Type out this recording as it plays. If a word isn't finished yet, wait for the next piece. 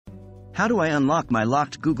How do I unlock my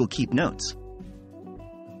locked Google Keep notes?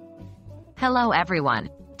 Hello everyone.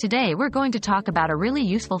 Today we're going to talk about a really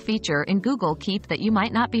useful feature in Google Keep that you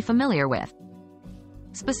might not be familiar with.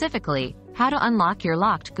 Specifically, how to unlock your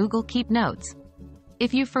locked Google Keep notes.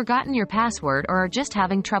 If you've forgotten your password or are just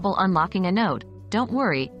having trouble unlocking a note, don't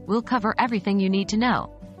worry, we'll cover everything you need to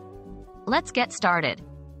know. Let's get started.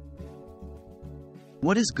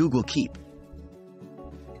 What is Google Keep?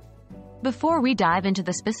 Before we dive into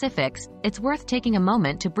the specifics, it's worth taking a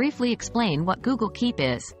moment to briefly explain what Google Keep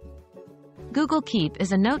is. Google Keep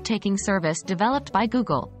is a note-taking service developed by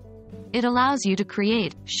Google. It allows you to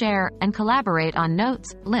create, share, and collaborate on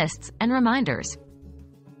notes, lists, and reminders.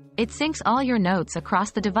 It syncs all your notes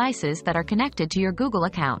across the devices that are connected to your Google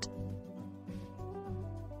account.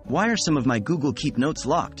 Why are some of my Google Keep notes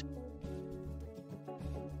locked?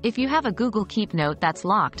 If you have a Google Keep note that's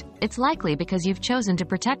locked, it's likely because you've chosen to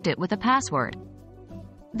protect it with a password.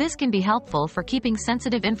 This can be helpful for keeping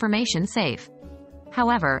sensitive information safe.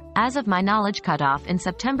 However, as of my knowledge cutoff in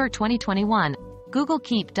September 2021, Google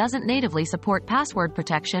Keep doesn't natively support password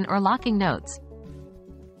protection or locking notes.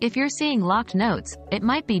 If you're seeing locked notes, it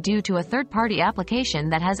might be due to a third-party application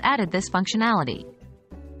that has added this functionality.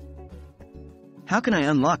 How can I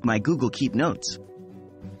unlock my Google Keep notes?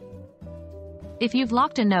 If you've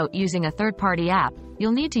locked a note using a third-party app,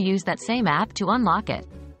 you'll need to use that same app to unlock it.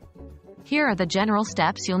 Here are the general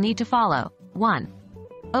steps you'll need to follow. 1.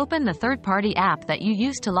 Open the third-party app that you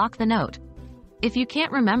used to lock the note. If you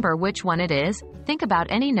can't remember which one it is, think about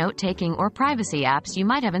any note-taking or privacy apps you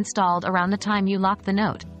might have installed around the time you locked the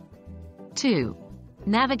note. 2.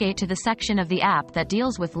 Navigate to the section of the app that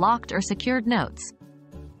deals with locked or secured notes.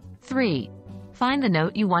 3. Find the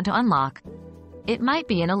note you want to unlock. It might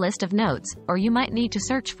be in a list of notes, or you might need to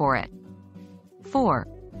search for it. 4.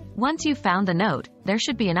 Once you've found the note, there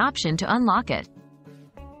should be an option to unlock it.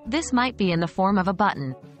 This might be in the form of a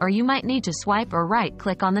button, or you might need to swipe or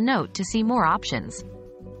right-click on the note to see more options.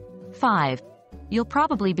 5. You'll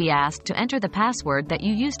probably be asked to enter the password that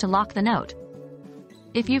you used to lock the note.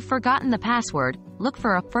 If you've forgotten the password, look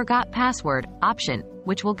for a Forgot Password option,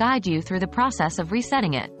 which will guide you through the process of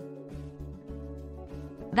resetting it.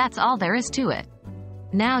 That's all there is to it.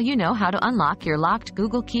 Now you know how to unlock your locked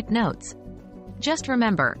Google Keep notes. Just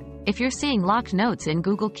remember, if you're seeing locked notes in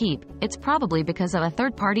Google Keep, it's probably because of a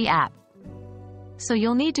third-party app. So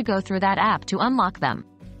you'll need to go through that app to unlock them.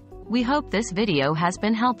 We hope this video has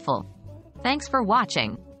been helpful. Thanks for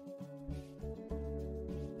watching.